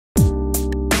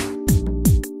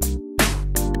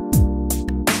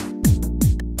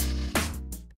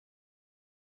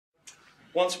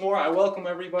Once more, I welcome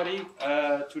everybody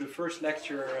to the first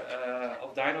lecture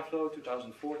of Dynaflow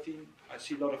 2014. I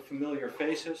see a lot of familiar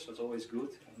faces, that's always good,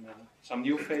 and some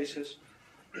new faces.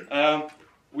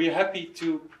 We're happy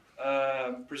to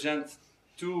present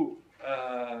two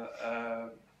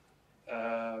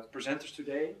presenters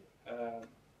today.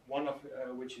 One of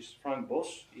which is Frank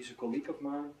Bos. He's a colleague of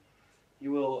mine. He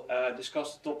will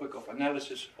discuss the topic of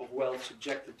analysis of welds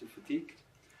subjected to fatigue.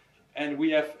 And we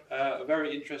have a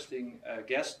very interesting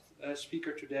guest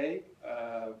speaker today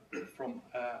from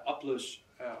Applus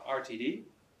RTD.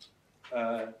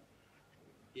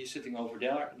 He's sitting over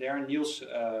there, Niels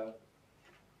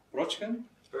Portzgen.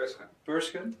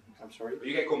 I'm sorry.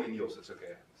 You can call me Niels, that's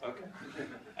okay. Okay.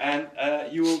 And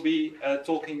you will be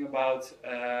talking about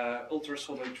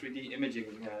ultrasonic 3D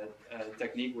imaging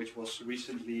technique, which was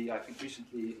recently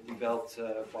developed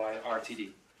by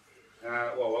RTD.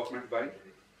 Well, welcome everybody.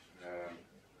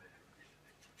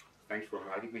 Thanks for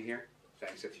inviting me here.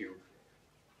 Thanks that you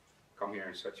come here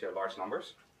in such large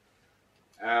numbers.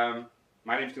 My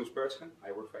name is Niels Portzgen.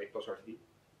 I work for Applus RTD.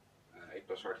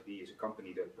 Applus RTD is a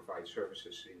company that provides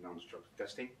services in non-destructive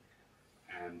testing.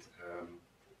 And,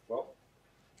 well,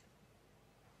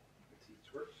 let's see if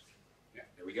this works. Yeah,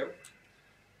 there we go.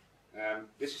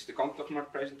 This is the content of my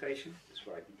presentation. This is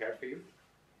what I prepared for you.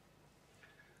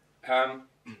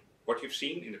 What you've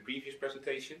seen in the previous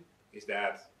presentation is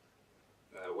that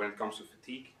when it comes to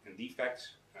fatigue and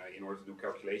defects, in order to do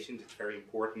calculations, it's very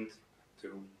important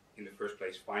to, in the first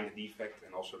place, find a defect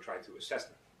and also try to assess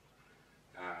them.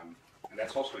 And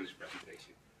that's also in this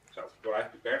presentation. So what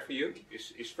I've prepared for you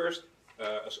is first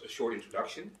a short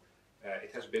introduction.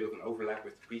 It has a bit of an overlap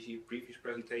with the previous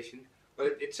presentation,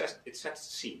 but it sets the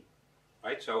scene.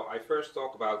 Right? So I first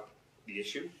talk about the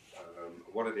issue,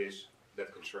 what it is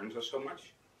that concerns us so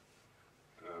much.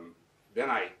 Then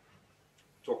I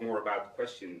talk more about the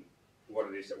question, what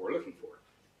it is that we're looking for.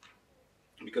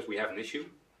 Because we have an issue,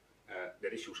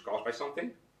 that issue is caused by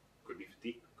something, could be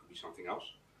fatigue, could be something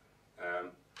else.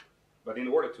 But in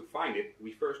order to find it,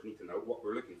 we first need to know what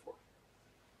we're looking for.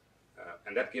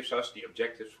 And that gives us the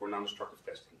objectives for non-destructive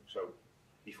testing. So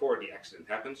before the accident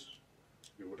happens,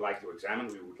 we would like to examine,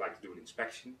 we would like to do an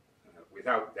inspection,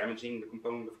 without damaging the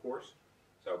component, of course.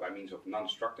 So by means of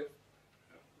non-destructive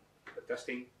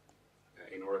testing,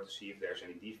 in order to see if there's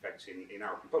any defects in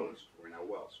our components or in our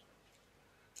welds.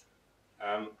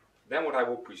 Then what I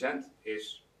will present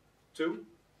is two,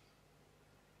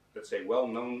 let's say,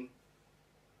 well-known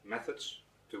methods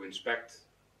to inspect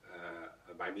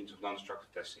by means of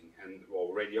non-destructive testing. And well,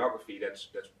 radiography, that's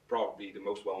probably the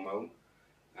most well-known,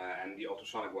 and the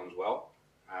ultrasonic one as well.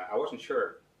 I wasn't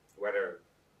sure whether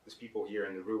these people here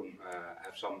in the room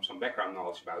have some background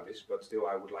knowledge about this, but still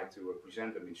I would like to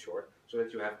present them in short, so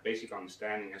that you have basic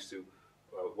understanding as to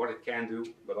what it can do,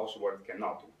 but also what it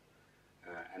cannot do.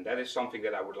 And that is something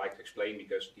that I would like to explain,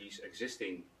 because these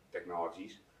existing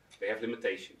technologies, they have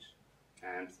limitations.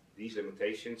 And these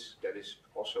limitations, that is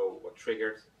also what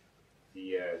triggered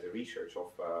the research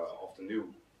of the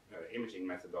new imaging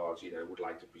methodology that I would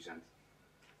like to present.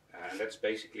 And that's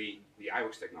basically the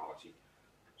IWEX technology.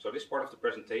 So this part of the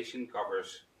presentation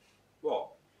covers,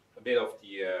 well, a bit of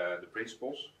the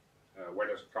principles. Where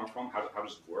does it come from? How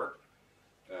does it work?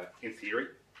 In theory.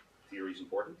 Theory is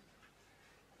important.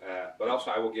 But also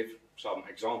I will give some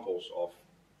examples of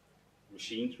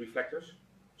machined reflectors.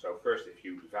 So first, if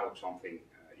you develop something,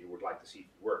 you would like to see if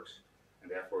it works. And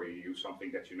therefore you use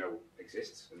something that you know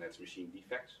exists, and that's machine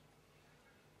defects.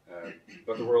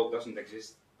 But the world doesn't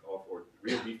exist, or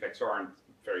real defects aren't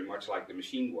very much like the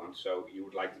machined ones, so you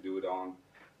would like to do it on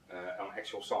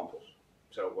actual samples.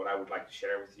 So what I would like to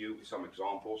share with you is some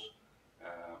examples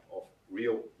of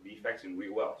real defects in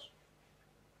real welds.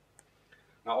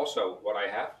 Now also what I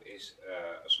have is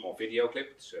a small video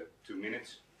clip. It's 2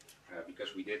 minutes,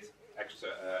 because we did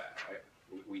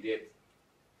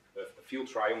a field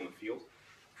trial on the field,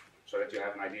 so that you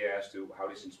have an idea as to how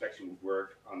this inspection would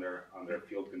work under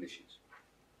field conditions.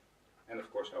 And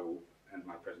of course I will end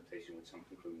my presentation with some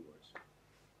concluding words.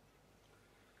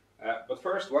 But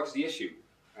first, what's the issue?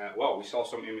 Well, we saw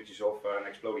some images of an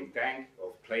exploding tank,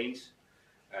 of planes.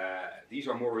 These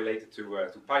are more related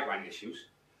to pipeline issues.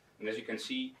 And as you can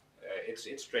see,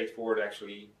 it's straightforward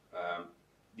actually.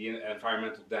 The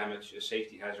environmental damage,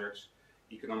 safety hazards,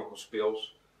 economical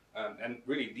spills. And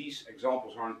really these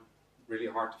examples aren't really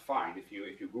hard to find. If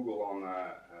you Google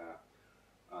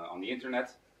on the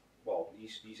internet, well,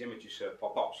 these images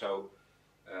pop up. So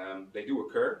they do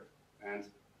occur, and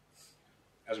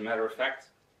as a matter of fact,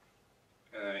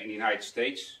 in the United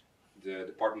States, the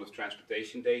Department of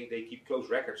Transportation, they keep close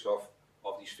records of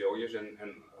these failures,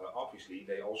 and obviously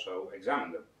they also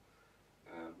examine them.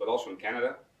 but also in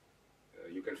Canada,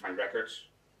 you can find records.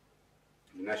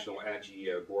 The National Energy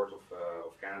Board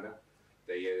of Canada,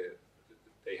 they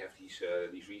have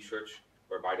these research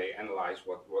whereby they analyze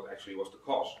what actually was the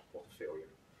cause of the failure.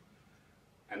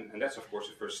 And that's of course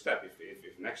the first step.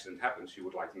 If an accident happens, you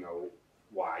would like to know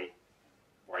why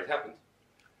it happened.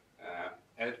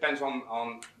 And it depends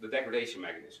on the degradation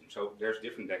mechanism. So there's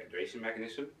different degradation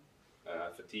mechanisms,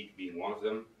 fatigue being one of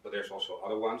them, but there's also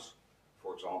other ones.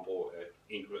 For example,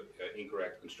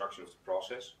 incorrect construction of the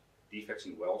process. Defects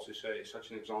in welds is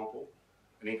such an example.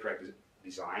 An incorrect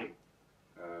design.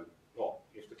 Well,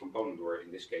 if the component, or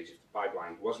in this case, if the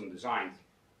pipeline wasn't designed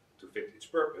to fit its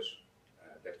purpose,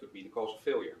 that could be the cause of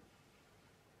failure.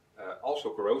 Also,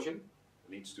 corrosion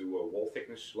leads to wall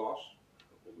thickness loss.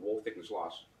 The wall thickness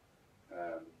loss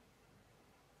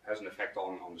has an effect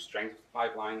on the strength of the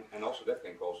pipeline, and also that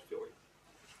can cause failure.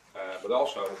 But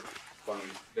also, one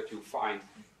that you find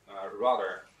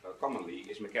rather commonly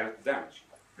is mechanical damage.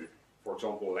 For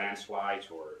example, landslides,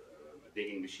 or a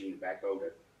digging machine, backhoe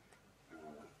that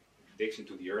digs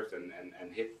into the earth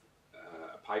and hit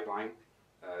a pipeline.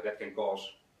 That can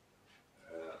cause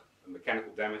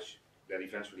mechanical damage that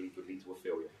eventually could lead to a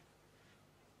failure.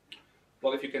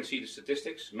 Well, if you can see the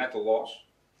statistics, metal loss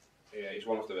is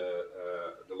one of the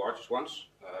largest ones,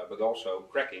 but also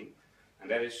cracking, and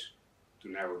that is, to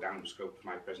narrow down the scope of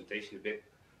my presentation a bit,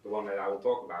 the one that I will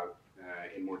talk about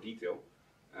in more detail.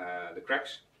 The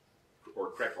cracks,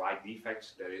 or crack-like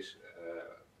defects, that is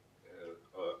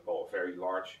a very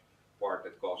large part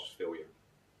that causes failure.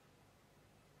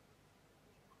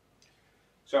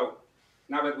 So,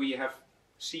 now that we have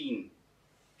seen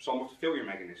some of the failure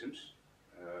mechanisms,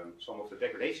 some of the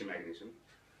degradation mechanisms,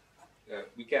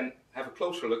 we can have a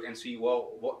closer look and see,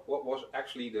 well, what was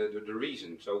actually the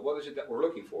reason. So what is it that we're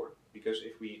looking for? Because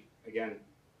if we, again,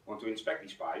 want to inspect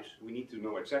these pipes, we need to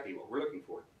know exactly what we're looking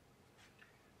for.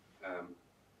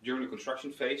 During the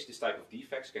construction phase, this type of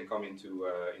defects can come into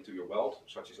your weld,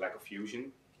 such as lack of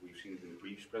fusion. We've seen it in the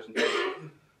previous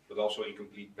presentation, but also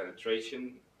incomplete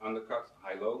penetration, undercut,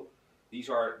 high-low. These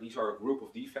are a group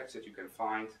of defects that you can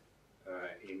find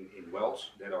in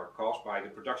welds that are caused by the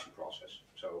production process.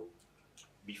 So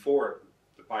before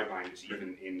the pipeline is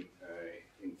even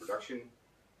in production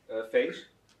phase,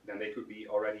 then they could be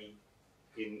already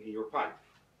in your pipe.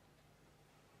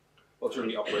 Well, during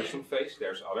the operational phase,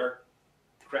 there's other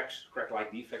cracks,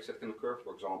 crack-like defects that can occur.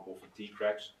 For example, fatigue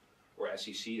cracks, or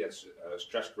SCC, that's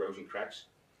stress corrosion cracks,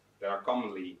 that are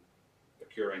commonly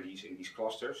occur in these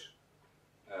clusters.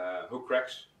 Hook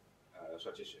cracks,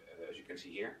 such as you can see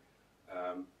here,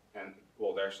 and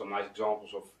well, there's some nice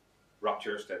examples of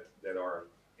ruptures that are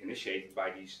initiated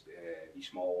by these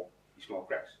small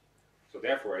cracks. So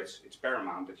therefore, it's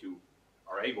paramount that you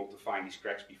are able to find these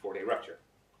cracks before they rupture,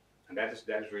 and that is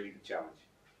really the challenge.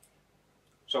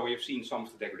 So we have seen some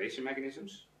of the degradation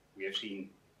mechanisms. We have seen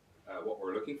what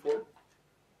we're looking for,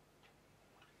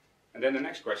 and then the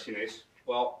next question is,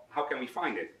 well, how can we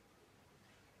find it?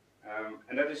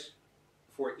 And that is,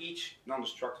 for each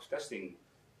non-destructive testing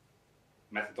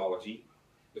methodology,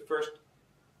 the first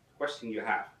question you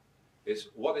have is,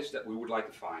 what is that we would like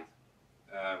to find?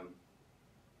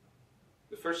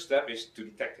 The first step is to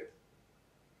detect it.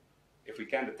 If we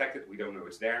can't detect it, we don't know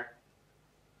it's there,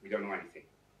 we don't know anything.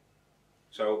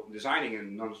 So designing a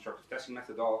non-destructive testing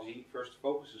methodology first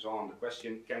focuses on the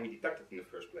question, can we detect it in the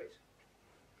first place?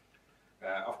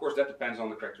 Of course, that depends on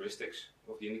the characteristics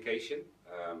of the indication.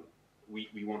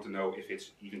 We want to know if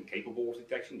it's even capable of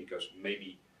detection, because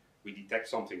maybe we detect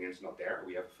something and it's not there,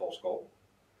 we have a false call.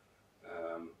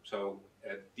 So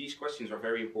these questions are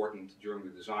very important during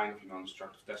the design of your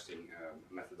non-destructive testing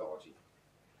methodology.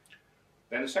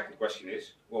 Then the second question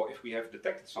is, well, if we have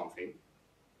detected something,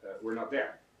 we're not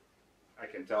there. I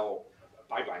can tell a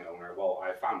pipeline owner, well,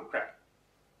 I found a crack.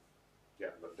 Yeah,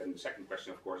 but then the second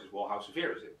question, of course, is, well, how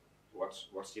severe is it?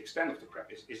 What's the extent of the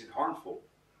crack? Is it harmful?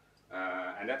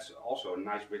 And that's also a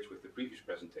nice bridge with the previous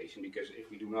presentation, because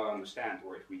if we do not understand,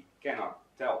 or if we cannot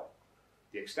tell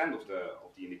the extent of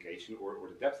the indication, or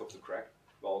the depth of the crack,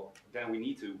 well, then we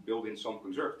need to build in some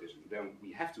conservatism. Then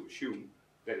we have to assume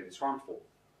that it is harmful,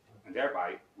 and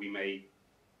thereby we may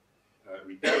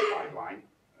repair the pipeline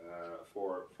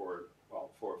for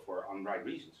unright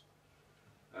reasons.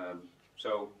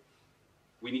 So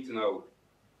we need to know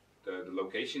the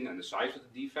location and the size of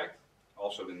the defect,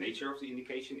 also the nature of the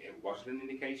indication, if was it an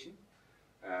indication,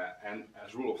 and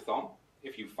as rule of thumb,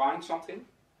 if you find something,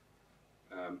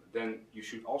 then you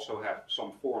should also have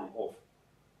some form of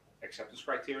acceptance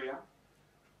criteria,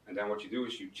 and then what you do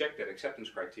is you check that acceptance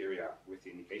criteria with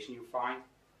the indication you find,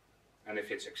 and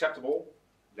if it's acceptable,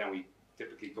 then we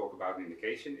typically talk about an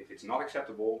indication. If it's not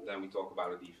acceptable, then we talk about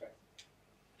a defect.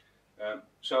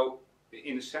 So,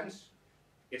 in a sense,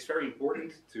 it's very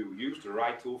important to use the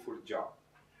right tool for the job.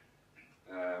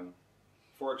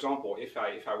 For example,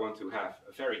 if I want to have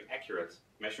a very accurate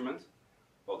measurement,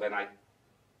 well then I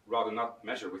rather not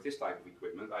measure with this type of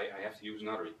equipment, I have to use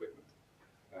another equipment.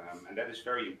 And that is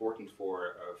very important for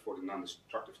the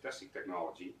non-destructive testing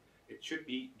technology. It should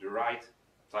be the right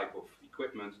type of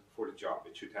equipment for the job.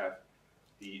 It should have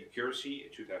the accuracy,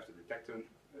 it should have the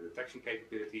detection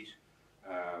capabilities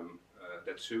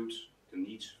that suits the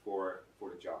needs for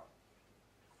the job.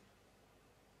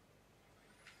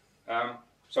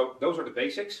 So those are the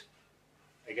basics.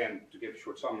 Again, to give a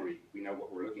short summary, we know what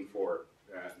we're looking for.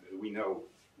 We know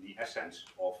the essence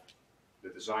of the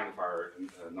design of our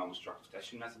non-destructive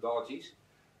testing methodologies.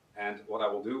 And what I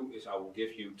will do is I will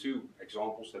give you two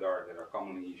examples that are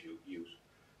commonly used,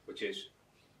 which is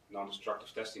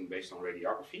non-destructive testing based on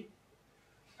radiography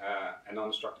and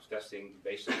non-destructive testing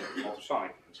based on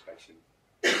ultrasonic inspection.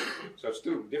 So it's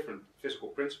two different physical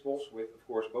principles with, of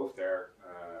course, both their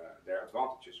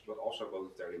advantages, but also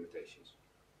both their limitations.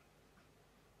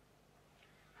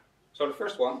 So the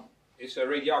first one is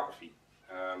radiography.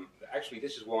 Actually,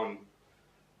 this is one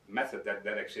method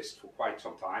that exists for quite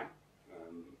some time,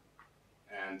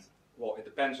 and well, it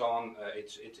depends on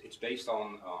it's based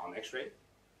on X-ray.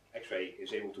 X-ray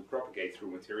is able to propagate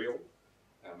through material,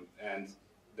 and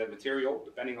that material,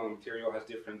 depending on the material, has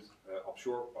different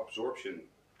absorption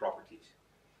properties.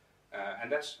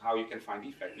 And that's how you can find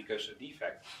defect, because a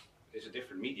defect is a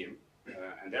different medium,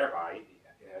 and thereby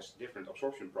it has different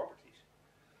absorption properties.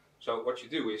 So what you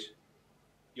do is,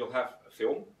 you'll have a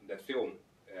film. That film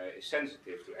is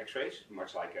sensitive to X-rays,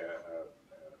 much like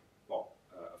a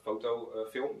photo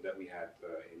film that we had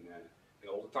in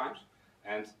older times.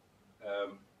 And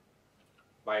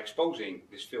by exposing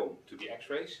this film to the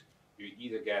X-rays, you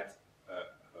either get a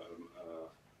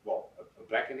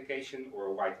black indication or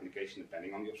a white indication,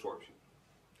 depending on the absorption.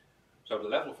 So the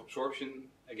level of absorption,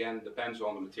 again, depends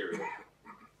on the material.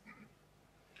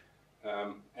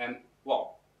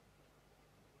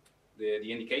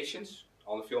 The indications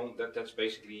on the film, that's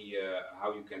basically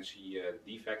how you can see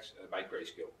defects by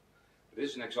grayscale.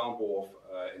 This is an example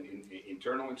of an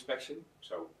internal inspection.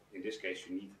 So in this case,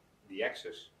 you need the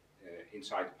axis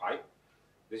inside the pipe.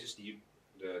 This is the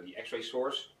X-ray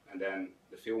source, and then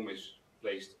the film is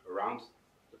placed around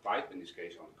the pipe, in this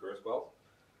case on the curved weld.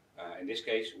 In this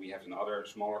case, we have another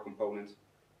smaller component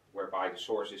whereby the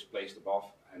source is placed above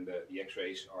and the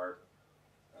X-rays are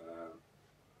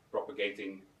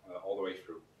propagating all the way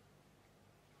through.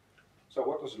 So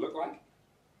what does it look like?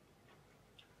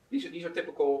 These are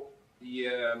typical the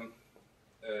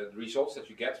results that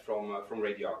you get from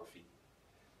radiography.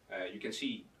 You can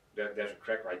see that there's a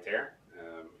crack right there.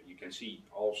 You can see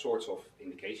all sorts of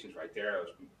indications right there.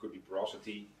 It could be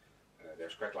porosity.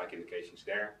 There's crack-like indications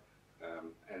there.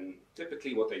 And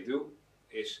typically what they do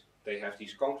is they have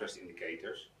these contrast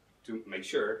indicators to make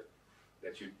sure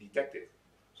that you detect it.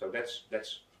 So that's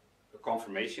a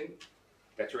confirmation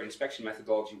that your inspection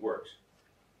methodology works.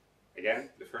 Again,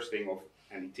 the first thing of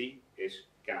NDT is,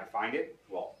 can I find it?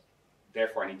 Well,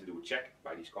 therefore I need to do a check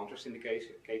by these contrast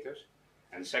indicators.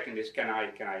 And the second is, can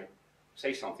I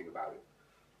say something about it?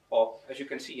 Well, as you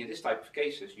can see in this type of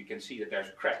cases, you can see that there's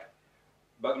a crack.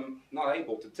 But I'm not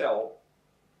able to tell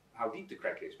how deep the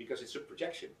crack is, because it's a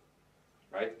projection,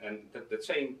 right? And that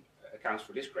same accounts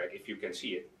for this crack, if you can see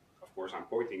it. Of course, I'm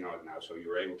pointing out now, so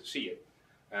you're able to see it.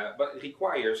 But it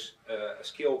requires a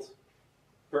skilled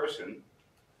person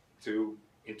to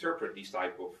interpret these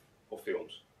type of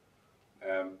films.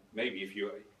 Maybe if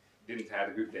you didn't have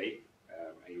a good day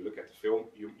and you look at the film,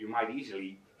 you might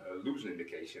easily lose an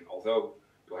indication, although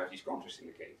you'll have these contrast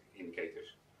indicators.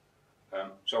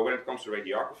 So when it comes to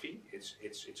radiography,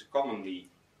 it's a commonly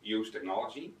used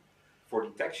technology for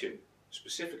detection,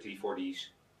 specifically for these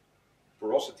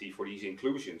porosity, for these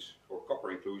inclusions, or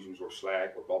copper inclusions, or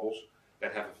slag, or bubbles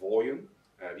that have a volume.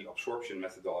 The absorption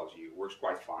methodology works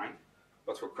quite fine.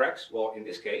 But for cracks, well, in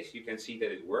this case, you can see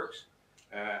that it works.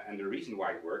 And the reason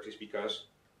why it works is because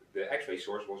the X-ray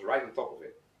source was right on top of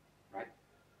it, right?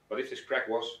 But if this crack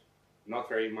was not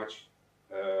very much,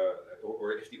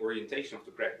 or if the orientation of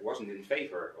the crack wasn't in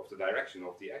favor of the direction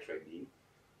of the X-ray beam,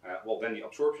 well, then the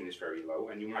absorption is very low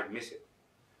and you might miss it.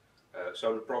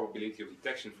 So the probability of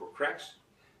detection for cracks,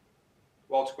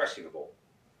 well, it's questionable.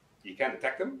 You can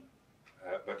detect them,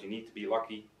 but you need to be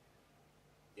lucky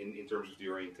in terms of the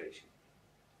orientation.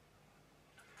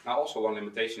 Now, also one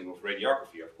limitation of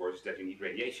radiography, of course, is that you need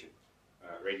radiation.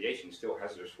 Radiation is still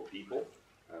hazardous for people,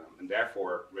 and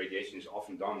therefore radiation is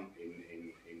often done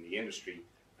in the industry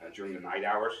during the night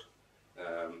hours,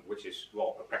 which is,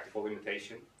 well, a practical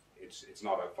limitation. It's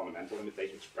not a fundamental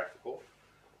limitation, it's practical.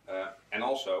 And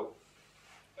also,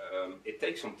 it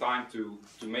takes some time to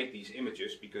make these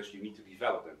images because you need to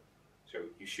develop them. So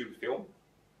you shoot a film,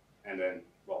 and then,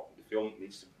 well, the film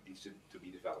needs to be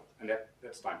developed, and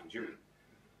that's time consuming.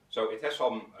 So it has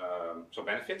some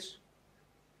benefits.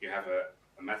 You have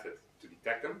a method to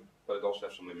detect them, but it also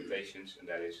has some limitations, and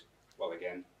that is, well,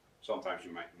 again, sometimes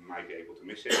you might be able to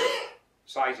miss it.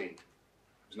 Sizing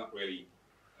is not really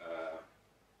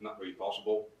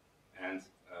possible, and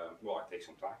well, it takes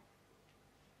some time.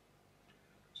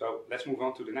 So let's move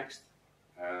on to the next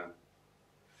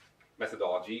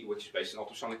methodology, which is based on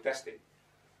ultrasonic testing.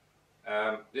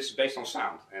 This is based on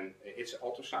sound, and it's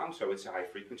ultrasound, so it's a high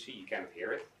frequency. You cannot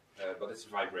hear it, but it's a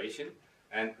vibration.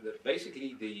 And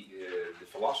basically, the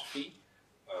philosophy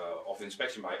of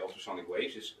inspection by ultrasonic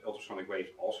waves is ultrasonic waves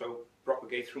also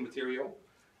propagate through material,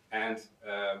 and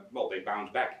well, they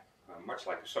bounce back, much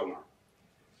like a sonar.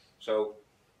 So,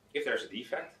 if there's a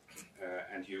defect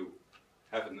and you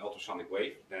have an ultrasonic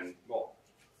wave, then, well,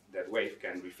 that wave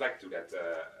can reflect to that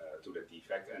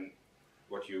defect, and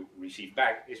what you receive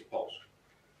back is a pulse.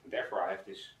 And therefore, I have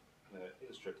this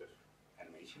illustrative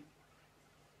animation.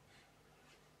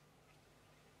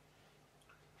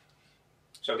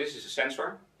 So this is a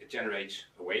sensor. It generates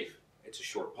a wave. It's a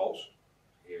short pulse.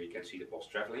 Here you can see the pulse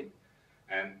traveling,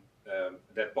 and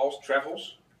that pulse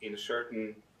travels in a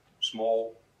certain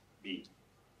small beam.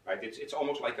 Right? It's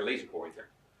almost like a laser pointer.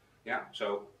 Yeah.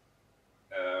 So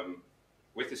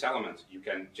with this element, you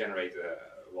can generate a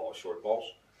short pulse,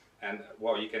 and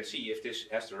well, you can see if this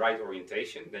has the right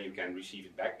orientation, then you can receive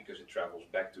it back because it travels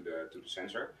back to the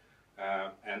sensor.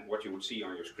 And what you would see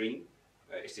on your screen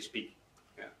is this peak.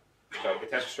 Yeah. So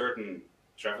it has a certain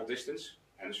travel distance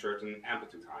and a certain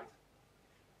amplitude height.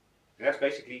 And that's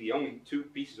basically the only two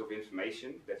pieces of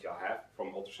information that you'll have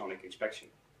from ultrasonic inspection.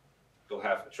 You'll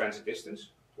have a transit distance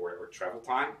or travel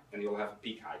time, and you'll have a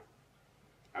peak height.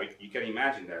 Now you can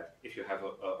imagine that if you have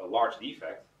a large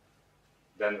defect,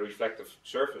 then the reflective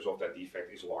surface of that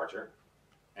defect is larger,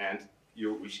 and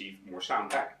you receive more sound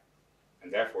back,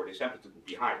 and therefore this amplitude will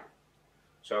be higher.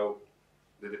 So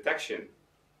the detection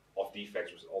of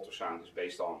defects with ultrasound is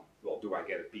based on, well, do I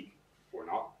get a peak or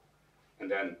not? And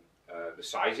then the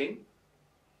sizing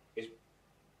is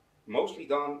mostly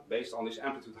done based on this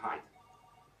amplitude height.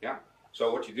 Yeah.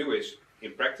 So what you do is,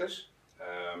 in practice,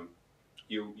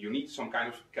 you need some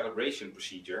kind of calibration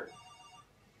procedure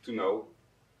to know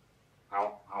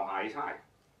how high is high.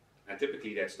 And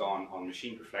typically that's done on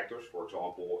machined reflectors, for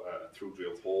example, a through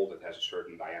drilled hole that has a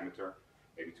certain diameter,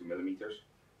 maybe 2 millimeters.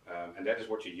 And that is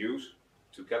what you use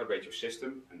to calibrate your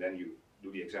system, and then you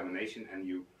do the examination and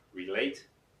you relate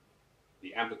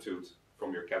the amplitude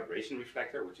from your calibration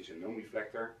reflector, which is a known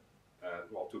reflector,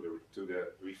 well, to the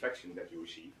reflection that you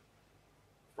receive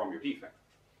from your defect.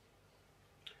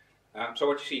 So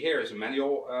what you see here is a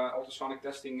manual ultrasonic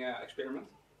testing experiment.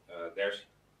 There's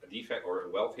a defect or a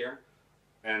weld here,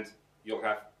 and you'll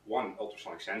have one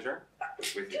ultrasonic sensor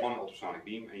with one ultrasonic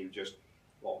beam, and you just,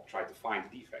 well, try to find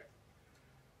the defect.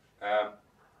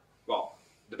 Well,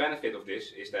 the benefit of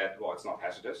this is that, well, it's not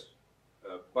hazardous,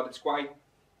 but it's quite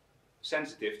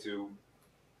sensitive to,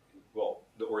 well,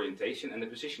 the orientation and the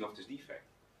position of this defect.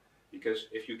 Because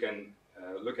if you can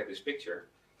look at this picture,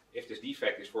 if this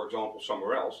defect is, for example,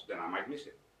 somewhere else, then I might miss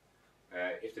it.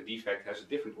 If the defect has a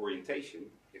different orientation,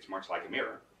 it's much like a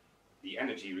mirror. The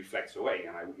energy reflects away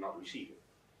and I would not receive it.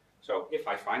 So if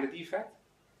I find a defect,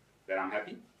 then I'm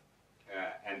happy.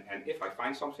 And if I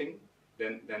find something,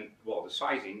 then well, the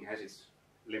sizing has its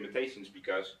limitations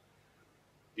because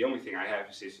the only thing I have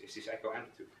is this echo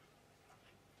amplitude.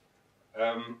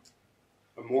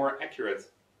 A more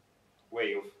accurate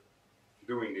way of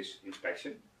doing this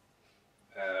inspection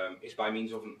is by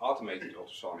means of an automated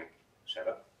ultrasonic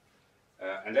setup,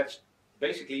 and that's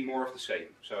basically more of the same.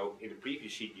 So in the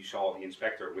previous sheet you saw the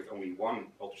inspector with only one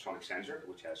ultrasonic sensor,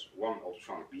 which has one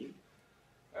ultrasonic beam.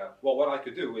 Well, what I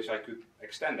could do is I could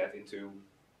extend that into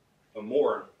a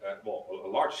more, a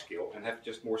large scale and have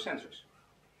just more sensors.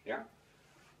 Yeah.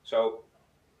 So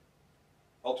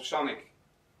ultrasonic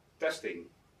testing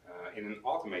in an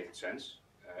automated sense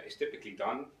is typically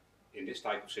done in this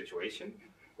type of situation,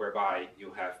 whereby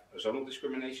you have a zonal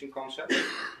discrimination concept.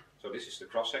 So this is the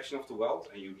cross section of the weld,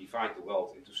 and you divide the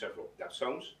weld into several depth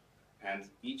zones, and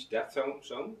each depth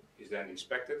zone is then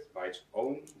inspected by its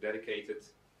own dedicated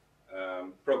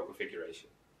probe configuration.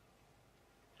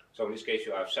 So in this case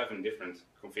you have 7 different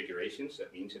configurations.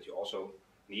 That means that you also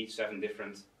need 7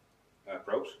 different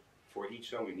probes. For each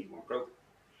zone you need 1 probe.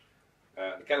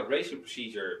 The calibration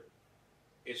procedure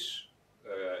is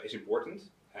is important,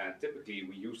 and typically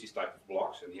we use these type of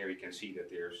blocks, and here you can see that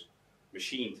there's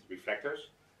machined reflectors,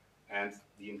 and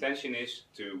the intention is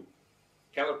to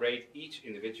calibrate each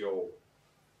individual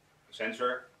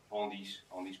sensor on these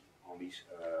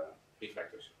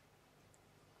reflectors.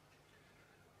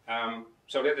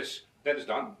 So that is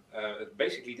done.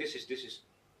 Basically, this is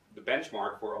the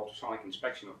benchmark for ultrasonic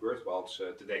inspection of girth welds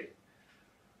today.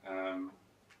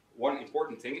 One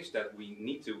important thing is that we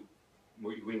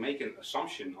make an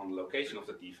assumption on the location of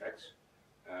the defects,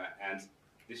 and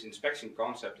this inspection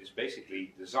concept is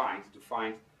basically designed to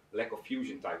find lack of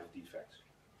fusion type of defects.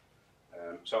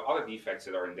 So other defects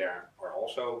that are in there are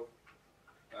also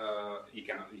you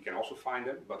can also find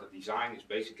them, but the design is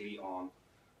basically on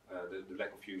the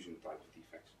lack of fusion type of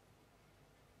defects.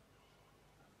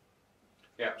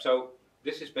 Yeah, so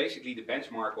this is basically the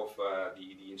benchmark of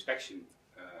the inspection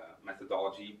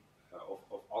methodology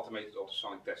of automated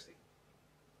ultrasonic testing.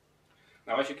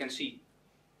 Now, as you can see,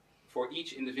 for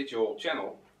each individual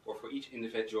channel or for each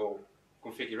individual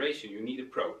configuration, you need a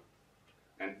probe.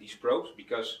 And these probes,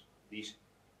 because these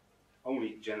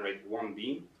only generate one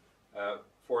beam,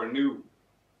 for a new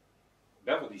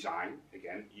bevel design,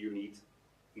 again, you need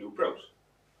new probes.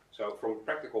 So from a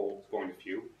practical point of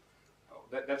view,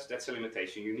 that's a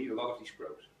limitation. You need a lot of these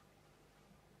probes.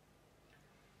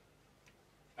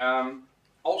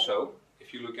 Also,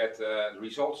 if you look at the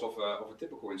results of a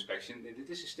typical inspection,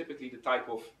 this is typically the type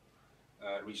of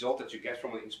result that you get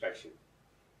from an inspection.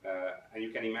 And you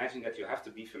can imagine that you have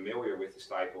to be familiar with this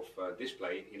type of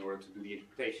display in order to do the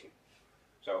interpretation.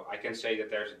 So I can say that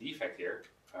there's a defect here,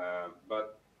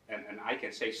 and I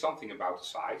can say something about the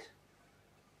size,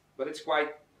 but it's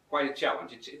quite a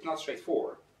challenge. It's not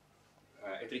straightforward.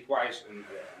 It requires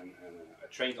a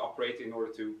trained operator in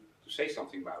order to say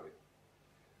something about it.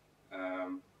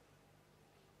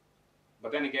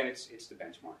 But then again, it's the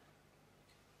benchmark.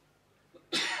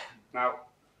 Now,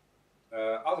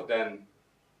 other than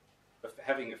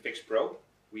having a fixed probe,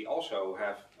 we also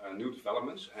have new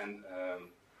developments, and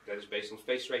that is based on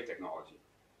phased array technology.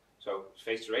 So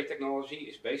phased array technology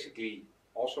is basically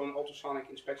also an ultrasonic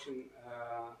inspection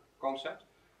concept,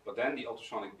 but then the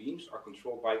ultrasonic beams are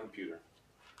controlled by a computer.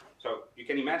 So you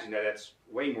can imagine that it's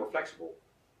way more flexible.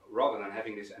 Rather than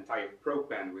having this entire probe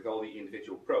pen with all the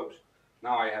individual probes,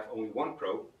 now I have only one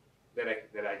probe that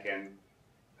I can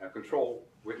control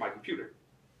with my computer.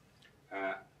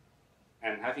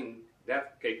 And having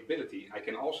that capability, I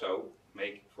can also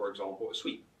make, for example, a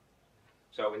sweep.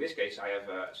 So in this case, I have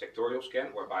a sectorial scan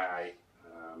whereby I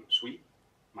sweep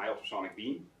my ultrasonic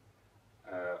beam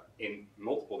in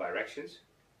multiple directions,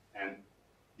 and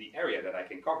the area that I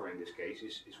can cover in this case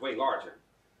is way larger.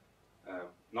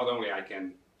 Not only I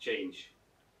can change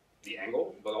the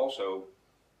angle, but also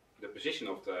the position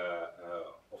of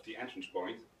the entrance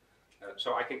point,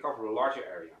 so I can cover a larger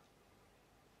area.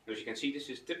 As you can see, this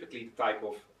is typically the type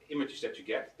of images that you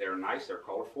get. They're nice, they're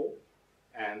colorful,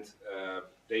 and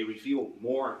they reveal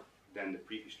more than the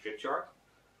previous strip chart,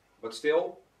 but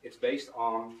still it's based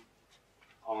on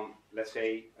let's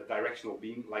say a directional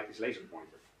beam like this laser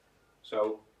pointer.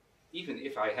 So even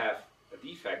if I have a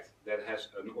defect that has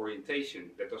an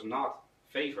orientation that does not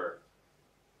favor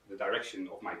the direction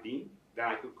of my beam, then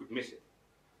I could miss it.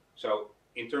 So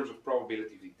in terms of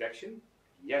probability of detection,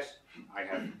 yes, I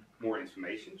have more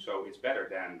information, so it's better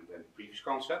than the previous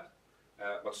concept,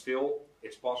 but still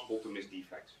it's possible to miss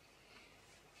defects.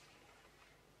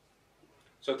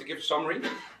 So to give a summary,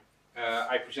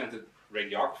 I presented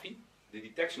radiography. The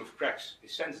detection of cracks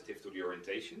is sensitive to the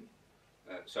orientation,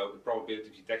 so the probability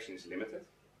of detection is limited.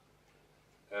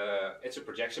 It's a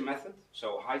projection method,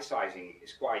 so height sizing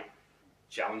is quite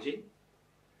challenging.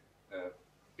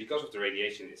 Because of the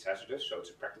radiation, it's hazardous, so it's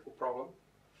a practical problem.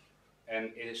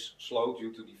 And it is slow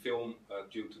due to the film,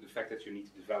 due to the fact that you need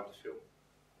to develop the film.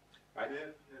 Right?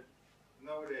 Yeah.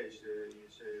 Nowadays, you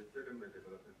say film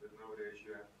development, but nowadays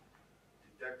you have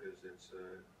detectors that's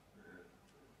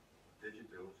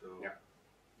digital, so yeah.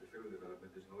 The film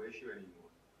development is no issue anymore.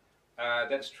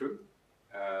 That's true.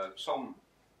 Some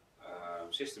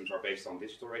systems are based on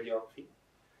digital radiography,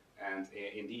 and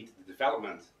indeed the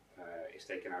development is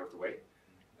taken out of the way.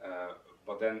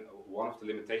 But then one of the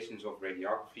limitations of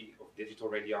radiography, of digital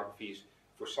radiography, is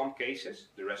for some cases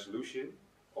the resolution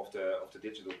of the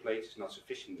digital plates is not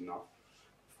sufficient enough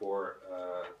for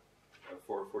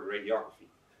the radiography.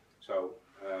 So,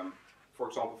 for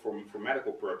example, for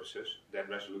medical purposes, that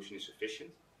resolution is sufficient.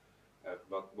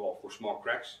 But well, for small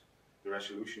cracks, the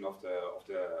resolution of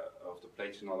the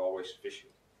plates is not always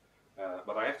sufficient.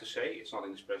 But I have to say, it's not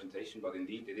in this presentation, but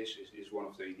indeed it is one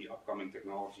of the upcoming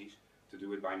technologies to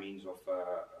do it by means of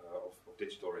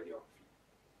digital radiography.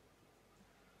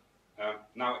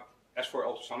 Now, as for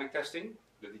ultrasonic testing,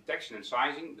 the detection and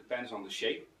sizing depends on the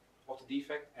shape of the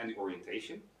defect and the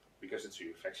orientation, because it's a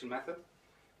reflection method.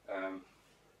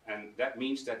 And that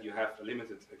means that you have a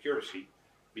limited accuracy,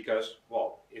 because,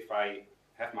 well, if I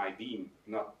have my beam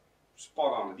not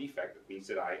spot on the defect, it means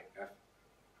that I have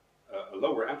a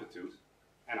lower amplitude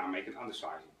and I make an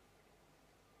undersizing.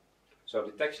 So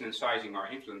detection and sizing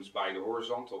are influenced by the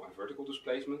horizontal and vertical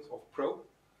displacement of a probe.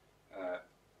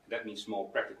 That means small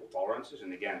practical tolerances,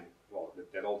 and again, well,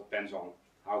 that all depends on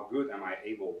how good am I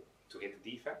able to hit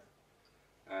the defect.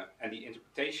 And the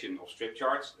interpretation of strip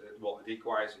charts, well, it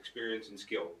requires experience and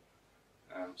skill.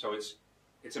 So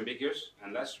it's ambiguous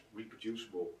and less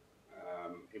reproducible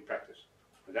in practice.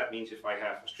 But that means if I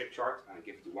have a strip chart and I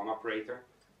give it to one operator,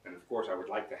 then of course I would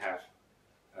like to have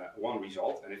one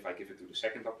result, and if I give it to the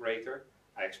second operator,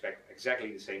 I expect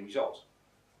exactly the same results.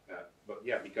 But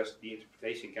yeah, because the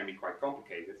interpretation can be quite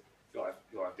complicated,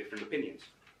 you'll have different opinions.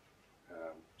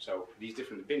 So these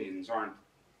different opinions aren't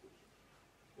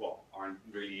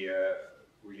really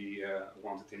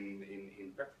wanted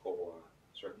in practical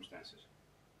circumstances.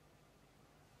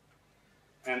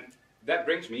 And that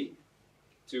brings me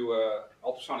to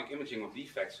ultrasonic imaging of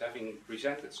defects, having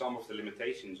presented some of the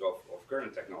limitations of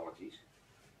current technologies.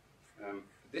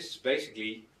 This is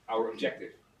basically our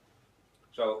objective.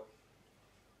 So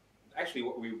actually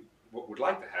what we would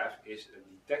like to have is a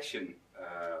detection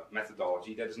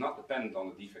methodology that is not dependent on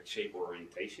the defect shape or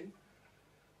orientation.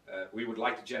 We would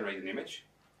like to generate an image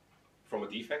from a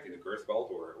defect in a girth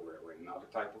weld or in another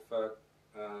type of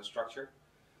structure.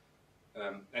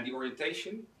 And the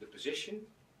orientation, the position,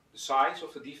 the size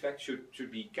of the defect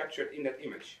should be captured in that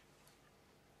image.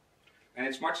 And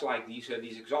it's much like these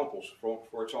examples.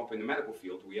 For example, in the medical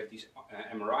field, we have these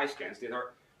MRI scans that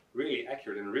are really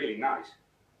accurate and really nice.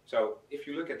 So if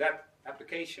you look at that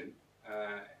application,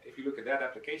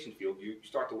 field, you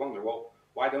start to wonder, well,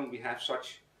 why don't we have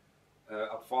such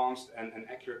advanced and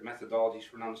accurate methodologies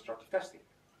for non-destructive testing?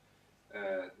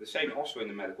 The same also in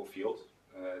the medical field.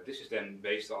 This is then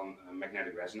based on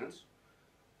magnetic resonance.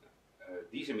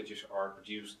 These images are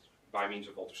produced by means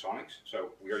of ultrasonics.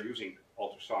 So we are using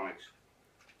ultrasonics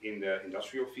in the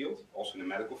industrial field, also in the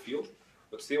medical field.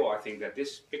 But still, I think that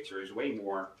this picture is way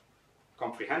more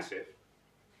comprehensive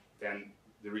than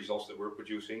the results that we're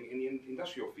producing in the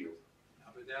industrial field.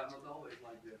 Yeah, but they are not always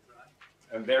like that, right?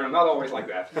 And they're not always like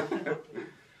that.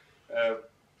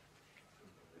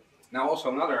 Now also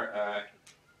another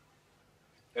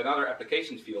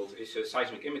application field is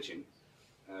seismic imaging,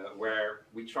 where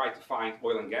we try to find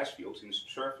oil and gas fields in the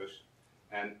subsurface,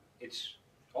 and it's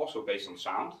also based on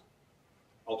sound.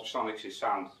 Ultrasonics is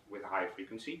sound with a high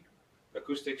frequency.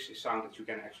 Acoustics is sound that you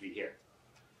can actually hear.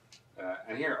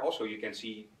 And here also you can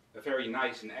see a very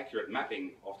nice and accurate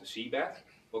mapping of the seabed,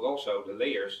 but also the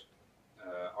layers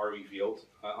are revealed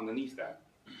underneath that.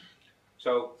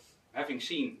 So having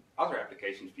seen other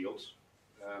application fields,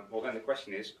 well then the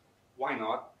question is, why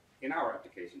not in our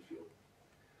application field?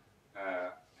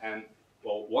 And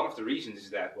well, one of the reasons is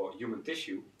that, well, human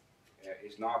tissue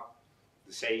is not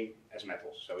the same as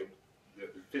metals. So the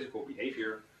physical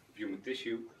behavior of human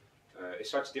tissue is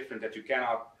such different that you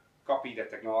cannot copy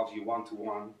that technology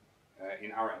one-to-one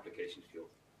in our application field.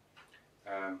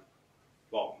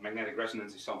 Well, magnetic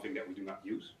resonance is something that we do not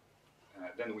use.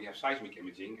 Then we have seismic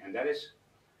imaging, and that is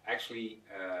actually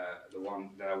the one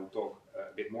that I will talk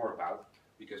a bit more about,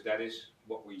 because that is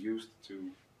what we used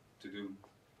to do.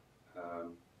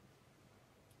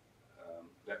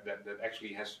 That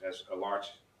actually has a large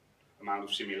amount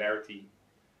of similarity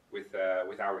with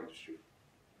our industry.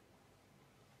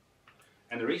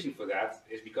 And the reason for that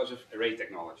is because of array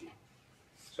technology.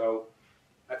 So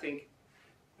I think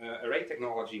array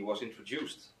technology was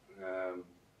introduced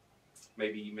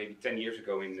maybe 10 years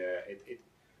ago. In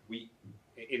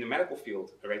the medical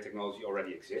field, array technology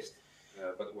already exists,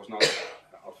 but it was not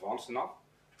advanced enough.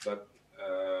 But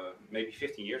maybe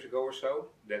 15 years ago or so,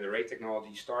 that array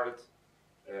technology started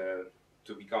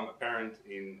to become apparent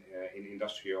in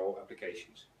industrial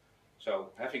applications.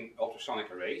 So having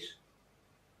ultrasonic arrays,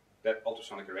 that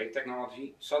ultrasonic array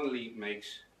technology suddenly makes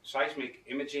seismic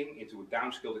imaging into a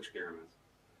downscaled experiment.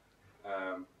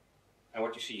 And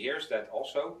what you see here is that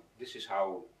also, this is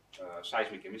how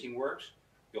seismic imaging works.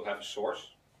 You'll have a source.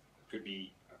 It could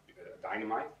be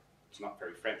dynamite. It's not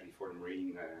very friendly for the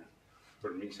marine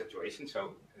situation.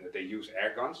 So they use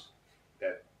air guns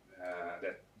that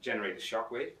generate a shock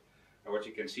wave. And what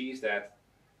you can see is that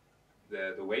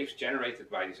the waves generated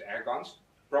by these air guns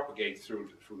propagate through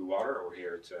the water, or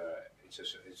here it's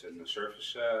a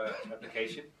surface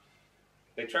application.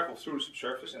 They travel through the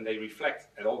subsurface and they reflect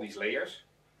at all these layers,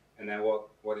 And then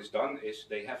what is done is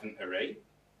they have an array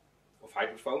of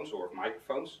hydrophones or of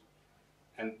microphones,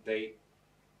 and they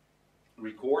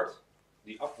record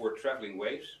the upward traveling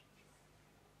waves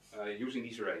using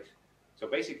these arrays. So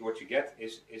basically what you get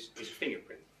is a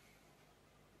fingerprint.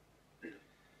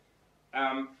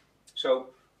 So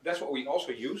that's what we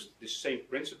also used, this same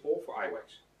principle for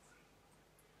IWEX.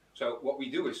 So what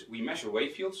we do is we measure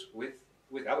wave fields with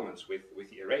elements, with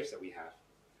the arrays that we have.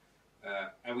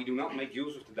 And we do not make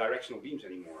use of the directional beams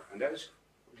anymore. And that is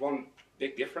one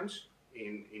big difference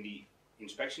in the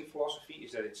inspection philosophy,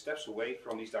 is that it steps away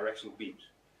from these directional beams.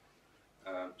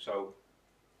 So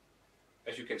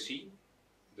as you can see,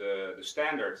 the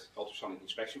standard ultrasonic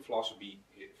inspection philosophy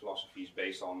is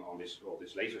based on this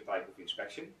laser type of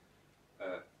inspection.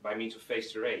 By means of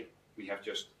phased array, we have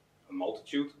just a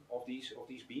multitude of these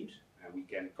beams, and we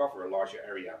can cover a larger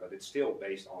area, but it's still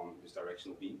based on this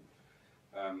directional beam.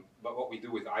 But what we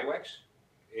do with IWEX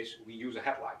is we use a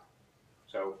headlight.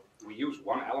 So we use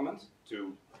one element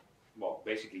to, well,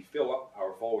 basically fill up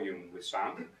our volume with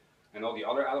sound, and all the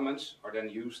other elements are then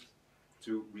used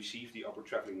to receive the upward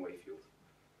traveling wave field.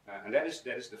 And that is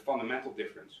the fundamental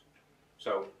difference.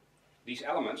 So these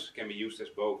elements can be used as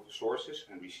both sources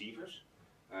and receivers.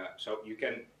 So you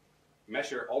can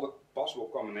measure all the possible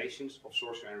combinations of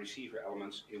source and receiver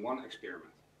elements in one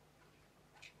experiment.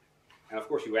 And of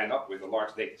course you end up with a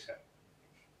large data set.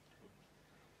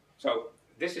 So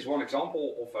this is one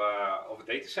example of a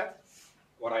data set.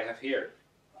 What I have here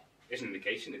is an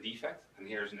indication, a defect, and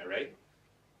here is an array.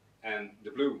 And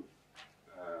the blue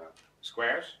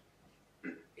squares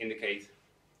indicate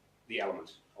the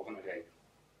elements of an array.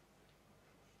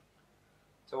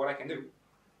 So what I can do,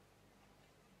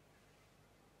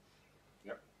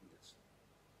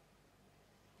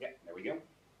 there we go.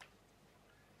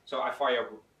 So I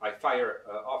fire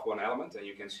off one element, and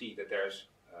you can see that there's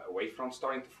a wavefront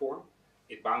starting to form.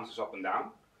 It bounces up and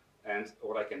down, and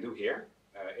what I can do here,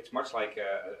 it's much like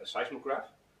a seismograph.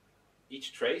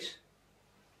 Each trace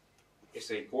is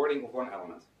the recording of one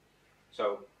element.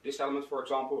 So this element, for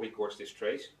example, records this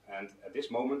trace, and at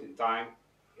this moment in time,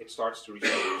 it starts to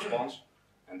receive a response,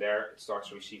 and there it starts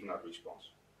to receive another response.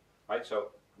 Right?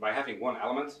 So by having one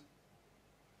element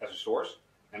as a source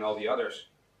and all the others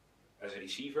as a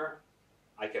receiver,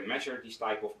 I can measure these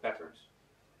type of patterns.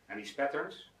 And these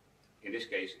patterns, in this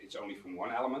case, it's only from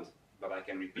one element, but I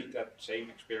can repeat that same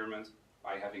experiment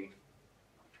by having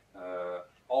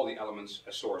all the elements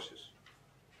as sources.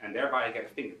 And thereby I get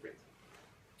a fingerprint.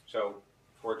 So,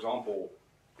 for example,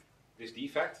 this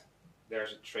defect,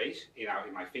 there's a trace in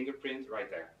my fingerprint right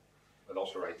there, but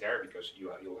also right there, because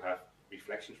you'll have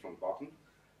reflections from the bottom.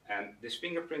 And this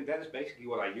fingerprint, that is basically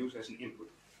what I use as an input.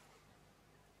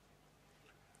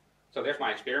 So there's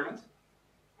my experiment.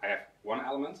 I have one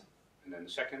element, and then the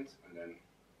second, and then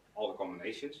all the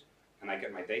combinations, and I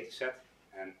get my data set,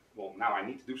 and well, now I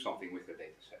need to do something with the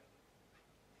data set.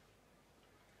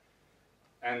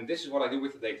 And this is what I do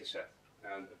with the data set.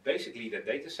 Basically, the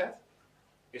data set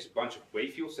is a bunch of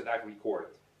wave fields that I've recorded.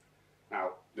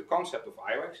 Now, the concept of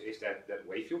IWEX is that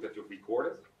wave field that you've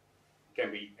recorded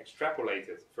can be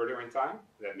extrapolated further in time.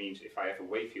 That means if I have a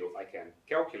wave field, I can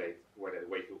calculate where that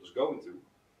wave field is going to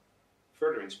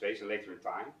further in space and later in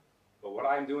time. But what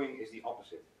I'm doing is the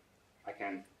opposite. I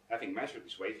can, having measured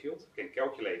this wave field, can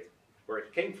calculate where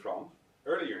it came from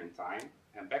earlier in time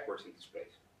and backwards into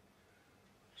space.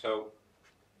 So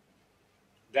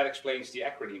that explains the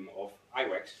acronym of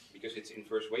IWEX, because it's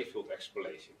inverse wave field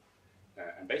extrapolation.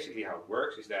 And basically how it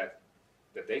works is that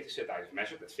the data set I've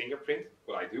measured, that fingerprint,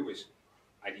 what I do is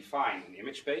I define an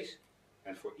image space,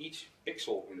 and for each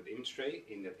pixel in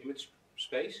that image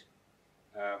space,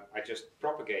 I just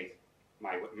propagate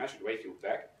my measured wave field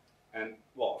back. And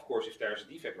well, of course, if there's a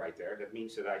defect right there, that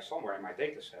means that somewhere in my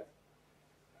data set,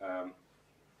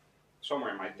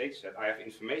 I have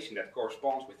information that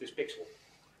corresponds with this pixel.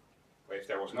 But if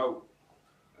there was no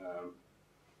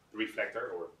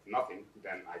reflector or nothing,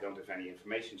 then I don't have any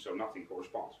information, so nothing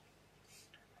corresponds.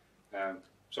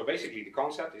 So basically the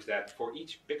concept is that for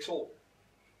each pixel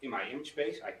in my image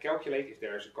space, I calculate if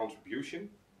there is a contribution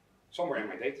somewhere in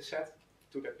my data set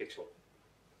to that pixel.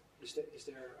 Is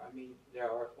there, I mean, there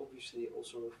are obviously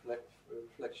also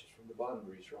reflections from the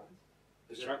boundaries, right?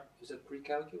 Is that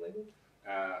pre-calculated?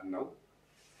 No,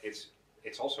 it's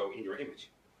also in your image.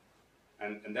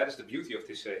 And that is the beauty of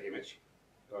this image,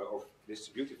 of this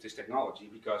beauty of this technology,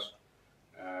 because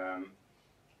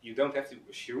you don't have to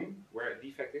assume where a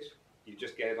defect is, you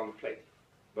just get it on the plate.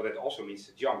 But it also means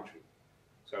the geometry.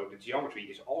 So the geometry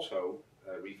is also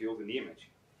revealed in the image.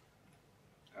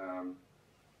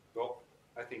 Well,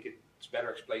 I think it's better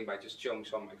explained by just showing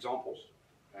some examples.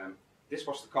 this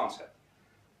was the concept.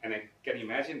 And I can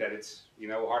imagine that it's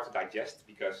hard to digest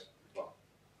because, well,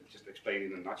 it's just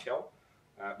explained in a nutshell.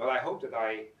 But I hope that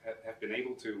I have been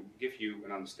able to give you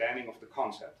an understanding of the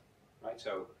concept, right?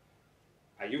 So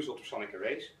I use ultrasonic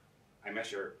arrays, I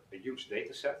measure a huge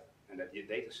data set, and that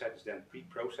data set is then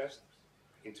pre-processed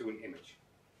into an image.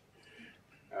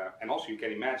 And also you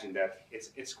can imagine that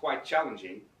it's quite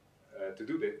challenging to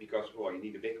do that because, well, you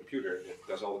need a big computer that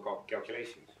does all the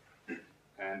calculations.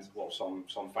 And, well, some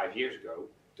 5 years ago,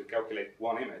 to calculate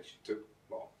one image took,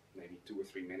 well, maybe 2 or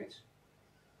 3 minutes.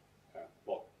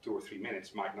 Well, 2 or 3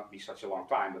 minutes might not be such a long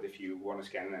time, but if you want to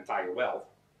scan an entire weld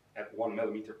at 1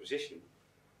 millimeter position,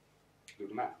 do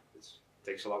the math. It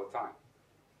takes a lot of time.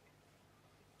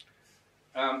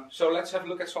 So let's have a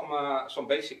look at some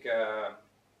basic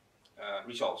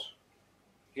results.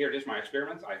 Here it is my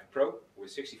experiment. I have a probe with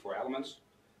 64 elements.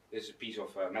 This is a piece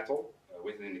of metal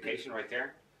with an indication right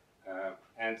there.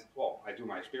 And, well, I do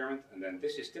my experiment, and then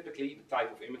this is typically the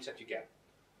type of image that you get.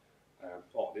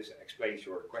 Well, this explains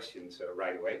your questions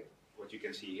right away. What you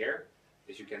can see here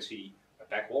is you can see a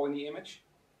back wall in the image,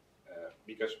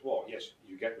 because, well, yes,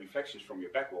 you get reflections from your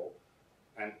back wall,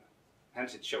 and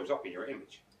hence it shows up in your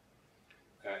image.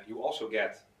 You also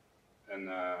get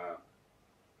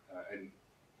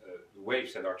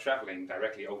waves that are traveling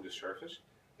directly over the surface.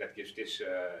 That gives this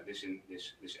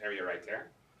area right there.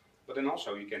 But then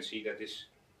also you can see that this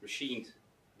machined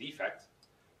defect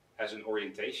has an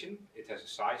orientation, it has a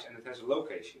size, and it has a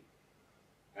location.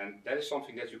 And that is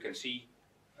something that you can see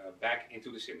back into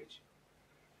this image.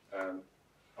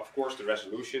 Of course, the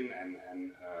resolution and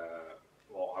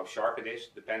well, how sharp it is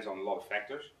depends on a lot of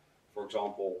factors. For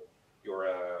example,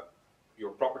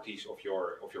 your properties of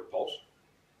your pulse.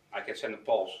 I can send a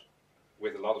pulse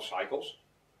with a lot of cycles,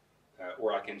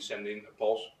 or I can send in a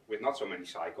pulse with not so many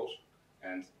cycles.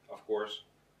 And of course,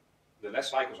 the less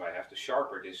cycles I have, the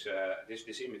sharper this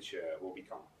image will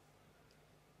become.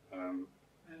 And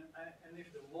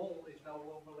if the wall is no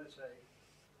longer, let's say,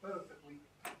 perfectly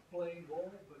plain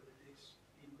wall, but it is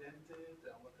indented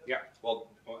and whatever. Yeah. Well,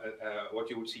 what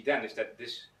you would see then is that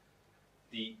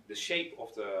the shape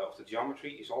of the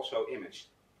geometry is also imaged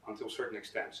until a certain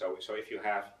extent. So if you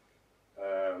have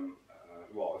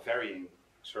well, a varying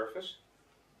surface,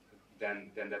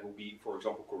 then that will be, for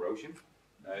example, corrosion.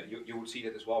 You would see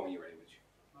that as well in your image.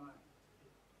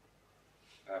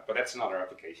 But that's another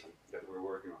application that we're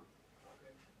working on.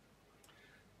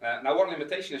 Now, one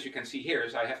limitation, as you can see here,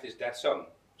 is I have this dead zone.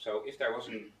 So if there was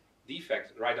a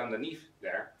defect right underneath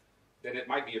there, then it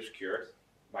might be obscured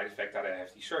by the fact that I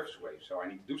have these surface waves. So I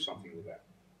need to do something with that.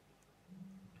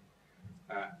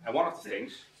 And one of the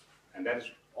things, and that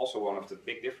is also one of the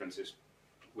big differences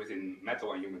within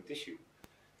metal and human tissue,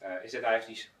 is that I have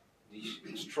these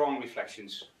strong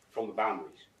reflections from the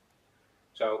boundaries.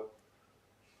 So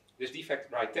this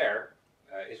defect right there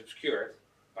is obscured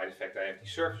by the fact that I have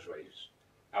these surface waves.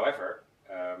 However,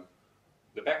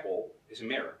 the back wall is a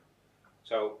mirror.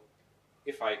 So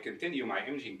if I continue my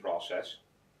imaging process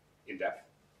in depth,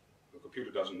 the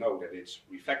computer doesn't know that it's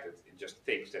reflected, it just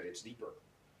thinks that it's deeper.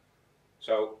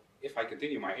 So if I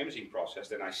continue my imaging process,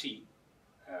 then I see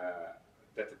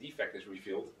that the defect is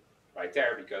revealed right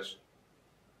there because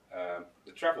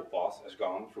the travel path has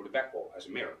gone through the back wall as a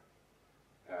mirror.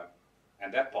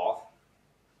 And that path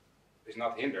is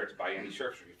not hindered by any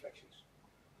surface reflections.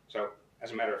 So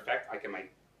as a matter of fact, I can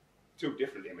make two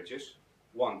different images,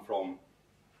 one from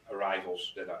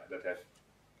arrivals that have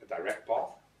a direct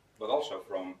path, but also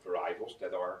from arrivals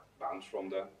that are bounced from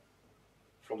the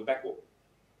back wall.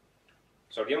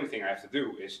 So the only thing I have to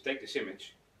do is take this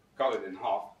image, cut it in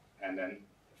half, and then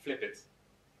flip it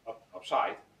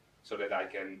upside so that I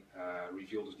can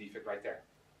reveal this defect right there.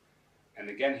 And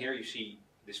again, here you see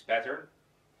this pattern,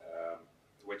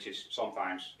 which is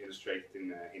sometimes illustrated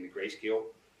in the grayscale.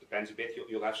 Depends a bit.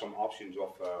 You'll have some options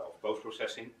of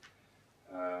post-processing.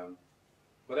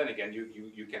 But then again,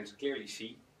 you can clearly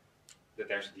see that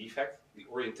there's a defect. The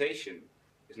orientation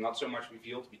is not so much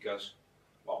revealed because,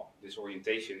 well, this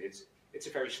orientation, it's a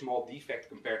very small defect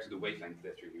compared to the wavelength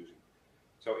that you're using.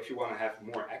 So if you want to have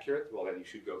more accurate, well, then you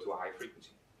should go to a high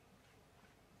frequency.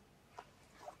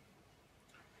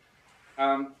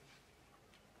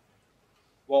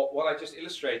 Well, what I just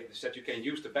illustrated is that you can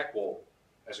use the back wall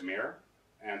as a mirror,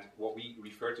 and what we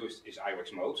refer to is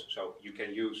IWEX modes. So you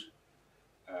can use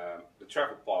the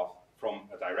travel path from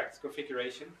a direct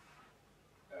configuration,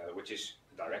 which is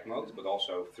a direct mode, but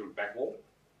also through the back wall,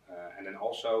 and then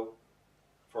also,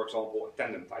 for example, a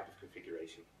tandem type of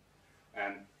configuration.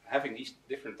 And having these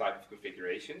different type of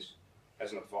configurations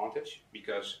has an advantage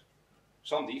because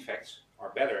some defects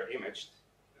are better imaged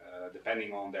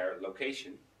depending on their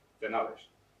location than others.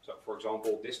 So, for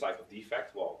example, this type of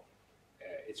defect, well,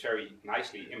 it's very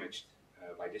nicely imaged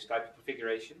by this type of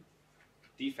configuration.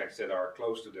 Defects that are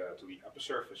close to the upper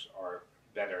surface are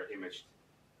better imaged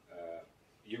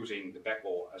using the back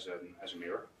wall as a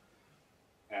mirror.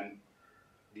 And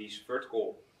these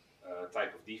vertical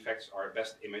type of defects are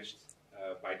best imaged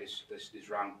by this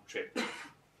round trip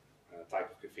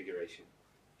type of configuration.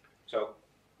 So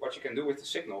what you can do with the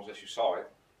signals, as you saw it,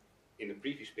 in the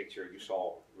previous picture you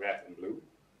saw red and blue,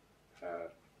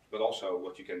 but also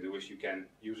what you can do is you can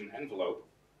use an envelope,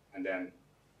 and then,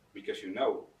 because you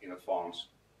know in advance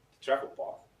the travel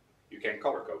path, you can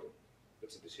color code it.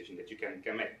 That's a decision that you can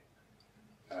make.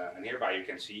 And hereby you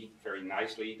can see very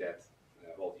nicely that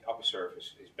well, the upper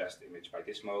surface is best imaged by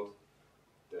this mode,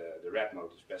 the red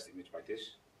mode is best imaged by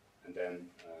this, and then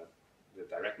the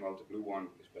direct mode, the blue one,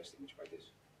 is best imaged by this.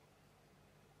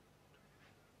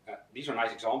 These are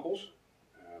nice examples.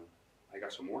 I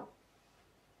got some more.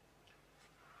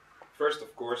 First,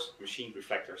 of course, machined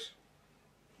reflectors.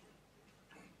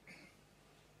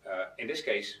 In this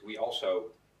case, we also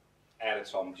added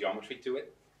some geometry to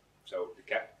it. So the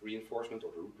cap reinforcement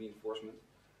or the root reinforcement.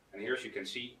 And here, as you can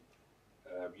see,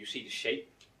 you see the shape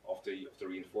of the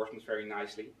reinforcement very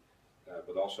nicely,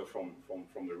 but also from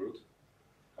the root.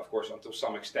 Of course, until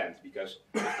some extent, because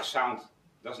if the sound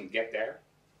doesn't get there,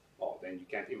 well, then you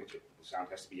can't image it. The sound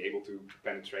has to be able to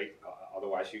penetrate,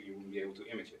 otherwise you wouldn't be able to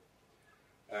image it.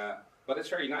 But it's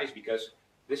very nice because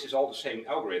this is all the same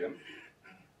algorithm,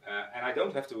 and I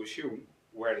don't have to assume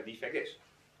where the defect is.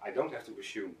 I don't have to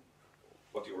assume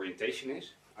what the orientation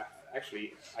is.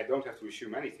 Actually, I don't have to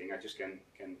assume anything. I just can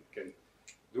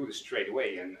do this straight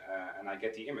away, and I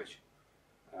get the image.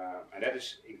 And that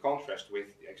is in contrast with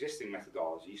the existing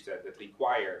methodologies that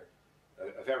require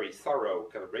a very thorough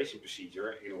calibration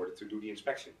procedure in order to do the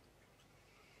inspection.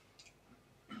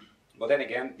 But then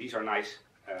again, these are nice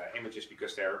images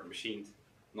because they're machined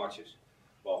notches.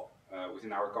 Well,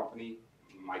 within our company,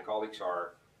 my colleagues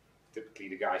are typically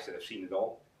the guys that have seen it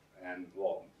all, and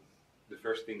well, the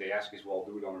first thing they ask is, well,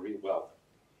 do it on a real weld.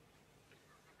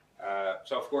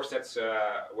 So of course that's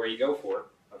where you go for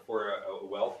a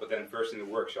weld, but then first in the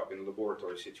workshop, in a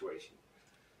laboratory situation.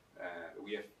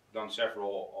 We have done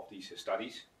several of these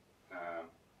studies,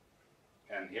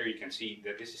 and here you can see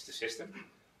that this is the system.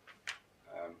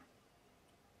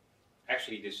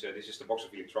 Actually, this is the box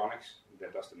of electronics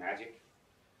that does the magic.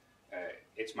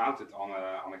 It's mounted on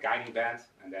a guiding band,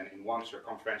 and then in one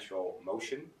circumferential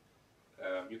motion,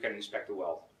 you can inspect the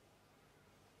weld.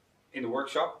 In the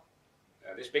workshop,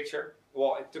 this picture,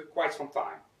 well, it took quite some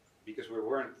time because we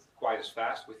weren't quite as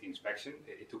fast with the inspection.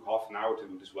 It took half an hour to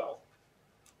do this weld.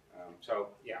 So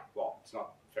yeah, well, it's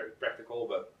not very practical,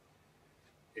 but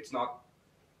it's not.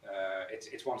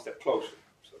 It's one step closer,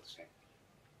 so to say.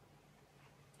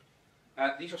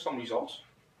 These are some results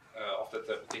of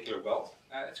that particular weld.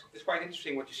 It's quite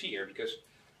interesting what you see here because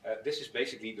this is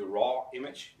basically the raw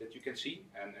image that you can see,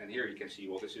 and here you can see,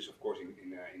 well, this is of course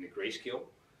in the grayscale.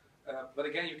 But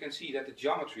again, you can see that the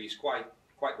geometry is quite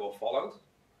well followed.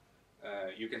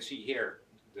 You can see here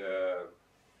the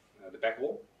back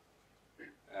wall,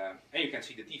 and you can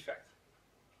see the defect.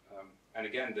 And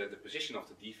again, the position of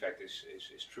the defect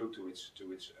is true to its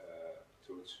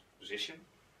position.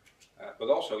 But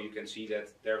also you can see that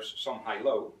there's some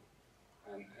high-low,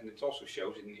 and it also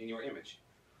shows in your image.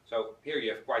 So here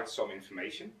you have quite some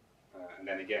information, and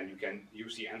then again you can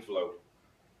use the envelope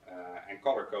and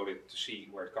color code it to see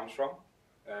where it comes from.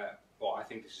 Well, I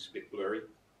think this is a bit blurry,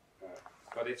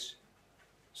 but it's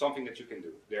something that you can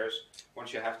do.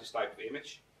 Once you have this type of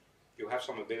image, you have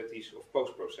some abilities of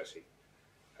post-processing.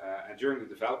 And during the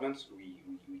development,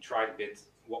 we tried a bit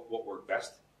what worked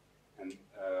best, and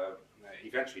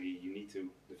eventually you need to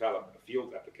develop a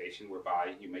field application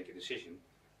whereby you make a decision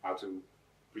how to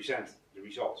present the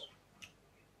results.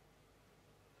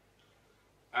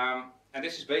 And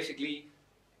this is basically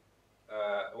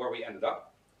where we ended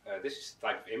up. This is the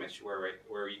type of image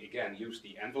where we again use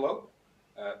the envelope,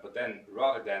 but then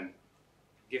rather than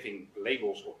giving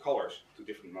labels or colors to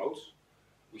different modes,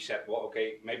 we said, well,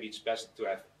 okay, maybe it's best to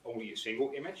have only a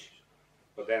single image,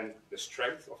 but then the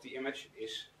strength of the image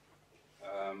is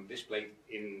displayed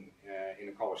in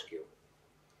a color scale.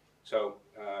 So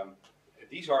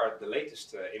these are the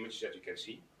latest images that you can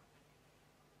see.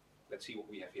 Let's see what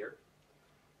we have here.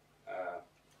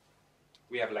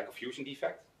 We have a lack of fusion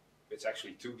defect. It's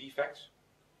actually two defects.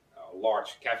 A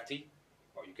large cavity.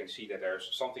 Well, you can see that there's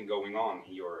something going on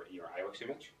in your IWEX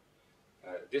image.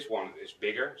 This one is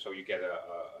bigger, so you get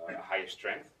a higher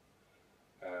strength.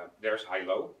 There's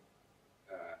high-low.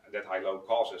 That high-low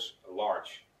causes a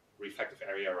large reflective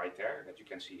area right there that you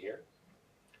can see here.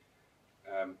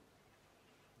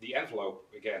 The envelope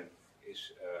again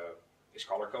is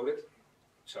color coded,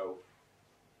 so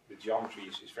the geometry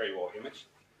is very well imaged.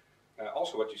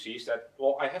 Also, what you see is that,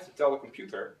 well, I have to tell the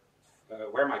computer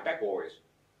where my back wall is,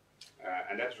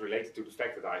 and that is related to the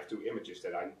fact that I have two images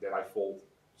that I fold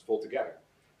together.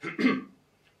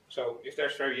 So if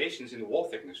there's variations in the wall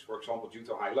thickness, for example, due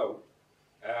to high-low,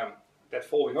 that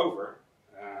folding over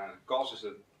causes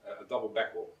a double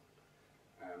back wall.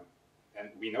 And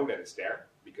we know that it's there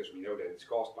because we know that it's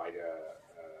caused by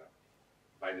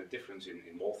the difference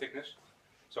in wall thickness.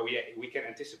 So we can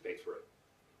anticipate for it.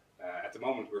 At the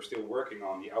moment, we're still working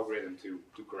on the algorithm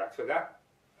to correct for that.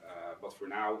 But for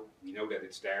now, we know that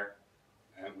it's there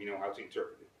and we know how to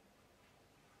interpret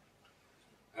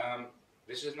it.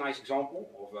 This is a nice example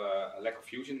of a lack of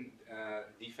fusion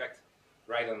defect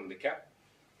right under the cap.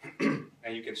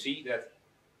 And you can see that,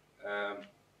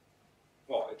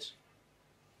 it's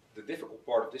the difficult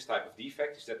part of this type of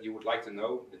defect is that you would like to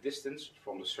know the distance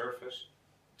from the surface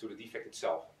to the defect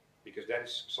itself, because that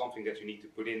is something that you need to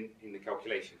put in the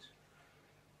calculations.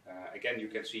 Again, you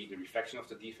can see the reflection of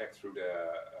the defect through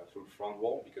the front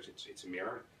wall because it's a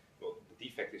mirror. Well, the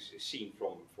defect is seen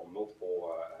from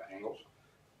multiple angles,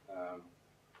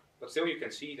 but still you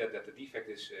can see that the defect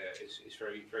is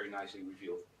very, very nicely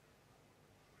revealed.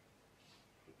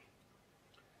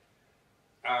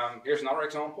 Here's another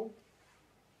example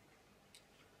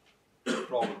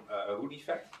from a hood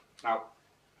defect. Now,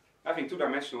 having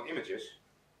two-dimensional images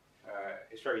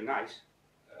is very nice,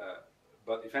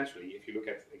 but eventually, if you look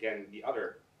at, again, the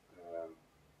other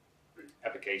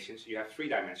applications, you have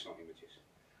three-dimensional images.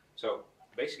 So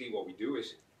basically what we do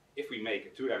is, if we make a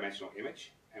two-dimensional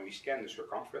image and we scan the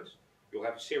circumference, you'll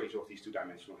have a series of these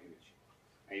two-dimensional images.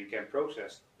 And you can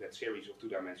process that series of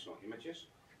two-dimensional images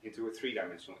into a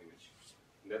three-dimensional image.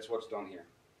 And that's what's done here.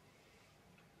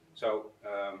 So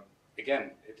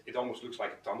again, it almost looks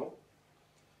like a tunnel.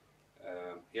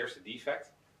 Here's the defect,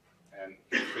 and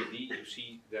in 3D you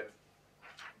see that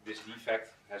this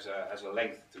defect has a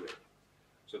length to it.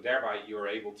 So thereby you're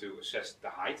able to assess the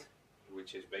height,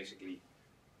 which is basically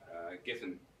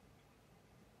given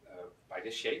by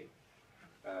this shape,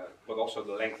 but also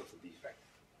the length of the defect.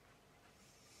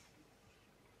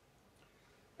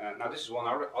 Now this is one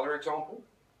other example.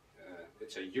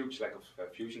 It's a huge lack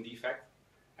of fusion defect,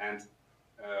 and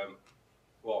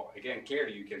again,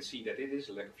 clearly you can see that it is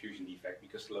a lack of fusion defect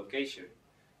because the location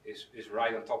is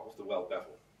right on top of the weld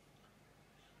bevel.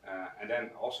 And then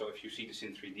also, if you see this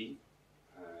in 3D,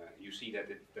 you see that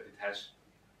it has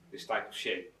this type of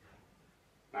shape.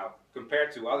 Now,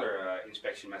 compared to other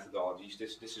inspection methodologies,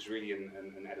 this is really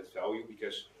an added value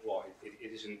because,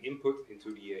 it is an input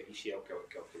into the ECL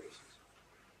calculations.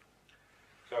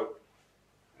 So,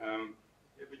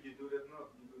 but you do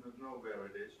not know where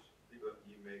it is because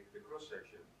you make the cross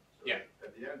section. So yeah.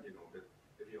 At the end, you know that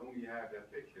if you only have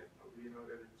that picture, how do you know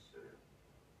that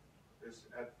it's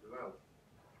at the weld?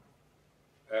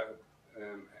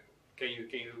 Can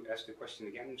you ask the question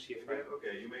again? See if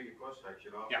Okay, you make a cross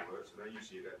section afterwards, and then you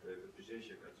see that the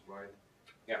position that's right,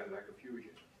 like a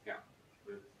fusion. Yeah.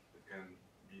 But it can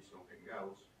be something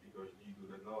else because you do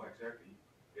not know exactly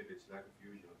if it's like a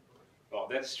fusion. Well,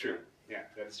 that's true. Yeah,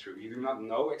 that's true. You do not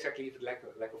know exactly if it's lack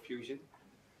of fusion,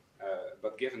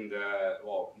 but given the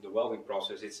welding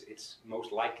process, it's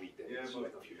most likely that it's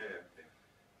lack of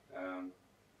fusion.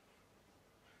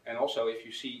 And also, if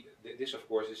you see, this of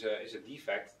course is a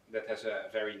defect that has a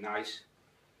very nice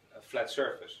flat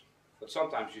surface. But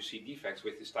sometimes you see defects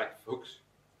with this type of hooks,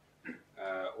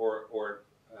 or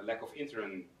lack of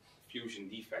interim fusion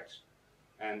defects.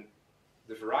 And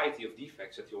the variety of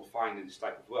defects that you'll find in this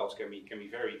type of welds can be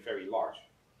very, very large.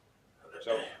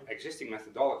 So existing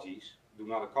methodologies do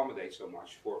not accommodate so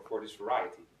much for this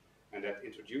variety, and that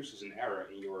introduces an error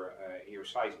in your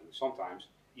sizing, sometimes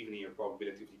even in your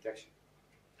probability of detection.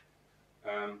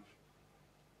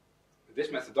 This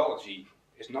methodology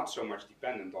is not so much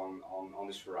dependent on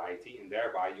this variety, and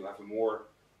thereby you have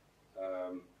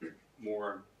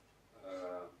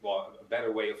a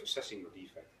better way of assessing your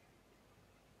defect.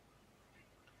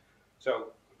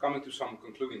 So, coming to some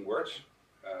concluding words,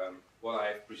 what I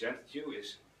have presented you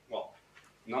is,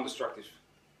 non-destructive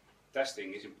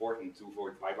testing is important to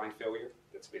avoid pipeline failure.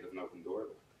 That's a bit of an open door,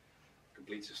 but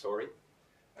completes the story.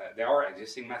 There are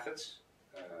existing methods.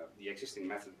 The existing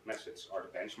methods are the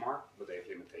benchmark, but they have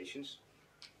limitations.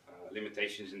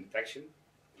 Limitations in detection,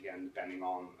 again, depending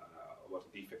on what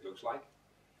the defect looks like.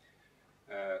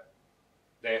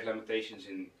 They have limitations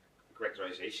in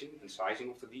characterization and sizing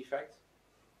of the defect,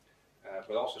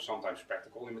 but also sometimes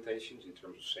practical limitations in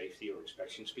terms of safety or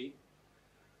inspection speed.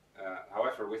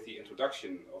 However, with the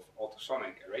introduction of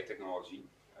ultrasonic array technology,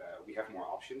 we have more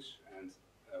options, and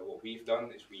what we've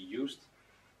done is we used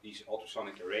these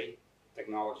ultrasonic array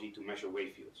technology to measure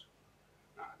wave fields.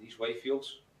 Now, these wave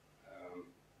fields,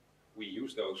 we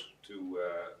use those to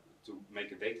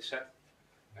make a data set,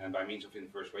 and by means of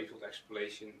inverse wave field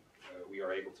extrapolation, we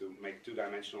are able to make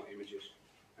two-dimensional images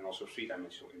and also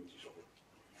three-dimensional images of it.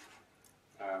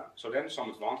 So then some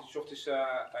advantage of this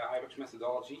IWEX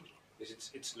methodology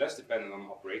is it's less dependent on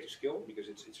operator skill, because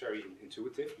it's very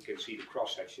intuitive. You can see the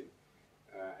cross-section,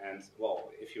 and well,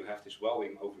 if you have this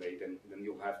welding overlay, then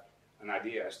you'll have an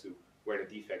idea as to where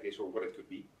the defect is or what it could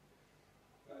be.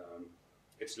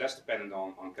 It's less dependent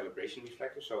on calibration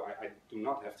reflectors, so I do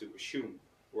not have to assume,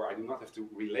 or I do not have to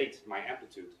relate my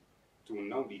amplitude to a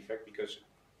known defect, because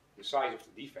the size of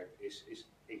the defect is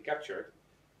captured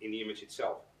in the image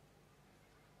itself.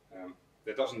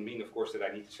 That doesn't mean, of course, that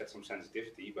I need to set some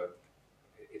sensitivity, but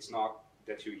it's not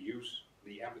that you use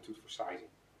the amplitude for sizing.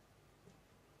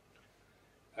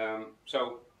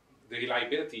 So the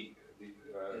reliability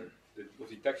of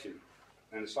detection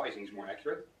and the sizing is more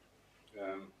accurate,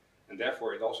 and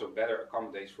therefore it also better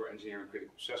accommodates for engineering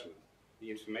critical assessment. The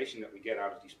information that we get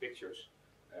out of these pictures,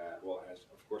 well, as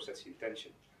of course that's the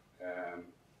intention,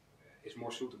 is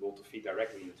more suitable to feed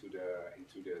directly into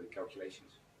the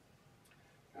calculations.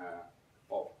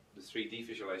 Well, the 3D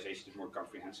visualization is more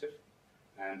comprehensive,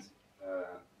 and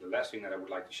the last thing that I would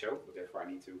like to show, but therefore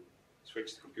I need to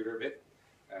switch the computer a bit,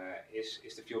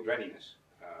 is the field readiness.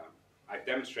 I've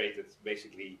demonstrated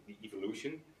basically the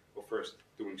evolution of first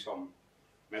doing some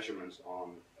measurements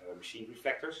on machine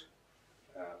reflectors.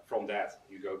 From that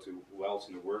you go to welds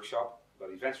in the workshop, but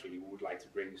eventually we would like to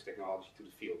bring this technology to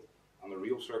the field under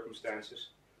real circumstances,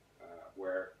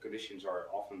 where conditions are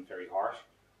often very harsh.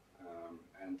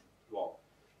 And well,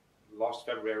 last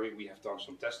February we have done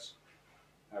some tests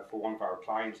for one of our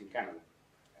clients in Canada,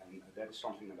 and that is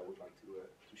something that I would like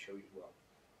to show you as well.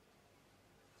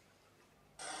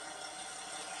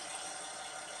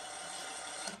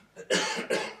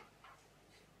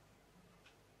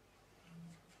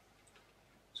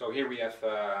 So here we have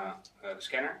the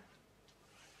scanner.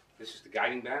 This is the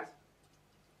guiding band.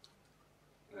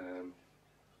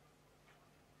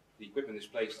 The equipment is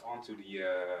placed onto the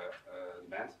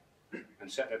band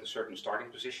and set at a certain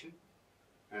starting position,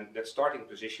 and that starting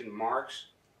position marks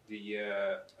the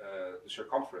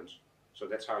circumference. So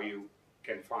that's how you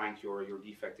can find your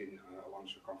defect along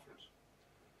the circumference.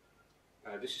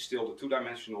 This is still the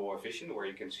two-dimensional vision, where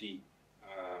you can see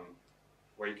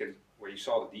where you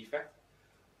saw the defect,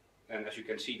 and as you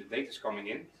can see, the data is coming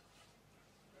in.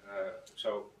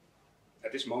 So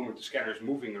at this moment, the scanner is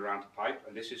moving around the pipe,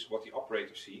 and this is what the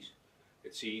operator sees.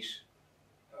 It sees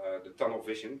the tunnel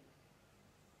vision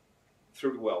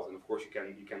through the weld, and of course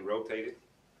you can rotate it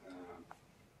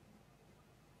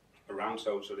around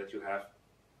so that you have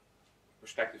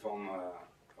perspective on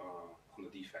the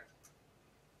defect.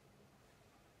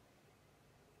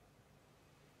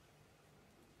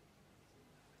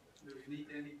 Do you need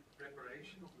any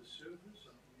preparation of the surface?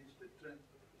 I mean, is the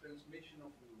transmission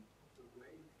of the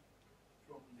wave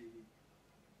from the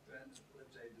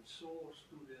let's say the source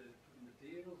to the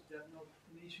material, is that not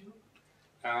an issue?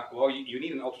 Well, you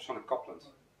need an ultrasonic couplant,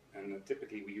 and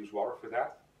typically we use water for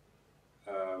that.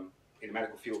 In the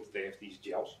medical field, they have these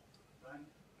gels.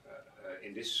 Right.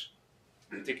 In this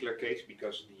particular case,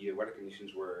 because the weather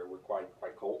conditions were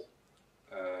quite cold,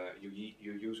 you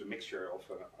use a mixture of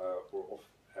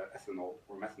ethanol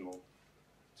or methanol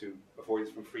to avoid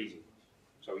it from freezing.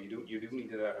 So you do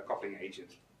need a coupling agent.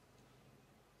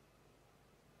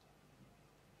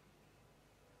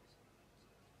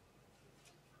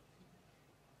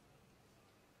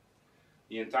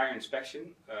 The entire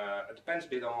inspection, it depends a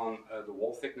bit on the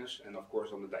wall thickness and of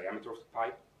course on the diameter of the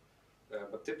pipe,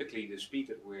 but typically the speed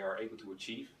that we are able to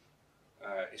achieve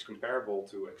is comparable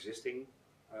to existing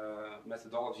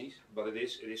methodologies, but it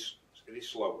is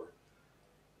slower.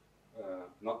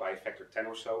 Not by a factor 10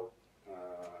 or so,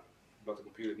 but the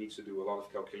computer needs to do a lot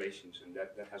of calculations, and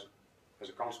that has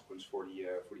a consequence for the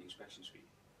inspection speed.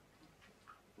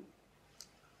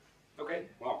 Okay,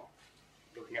 well,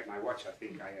 looking at my watch, I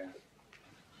think I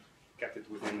kept it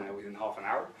within half an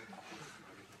hour.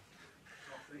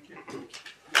 Oh, thank you.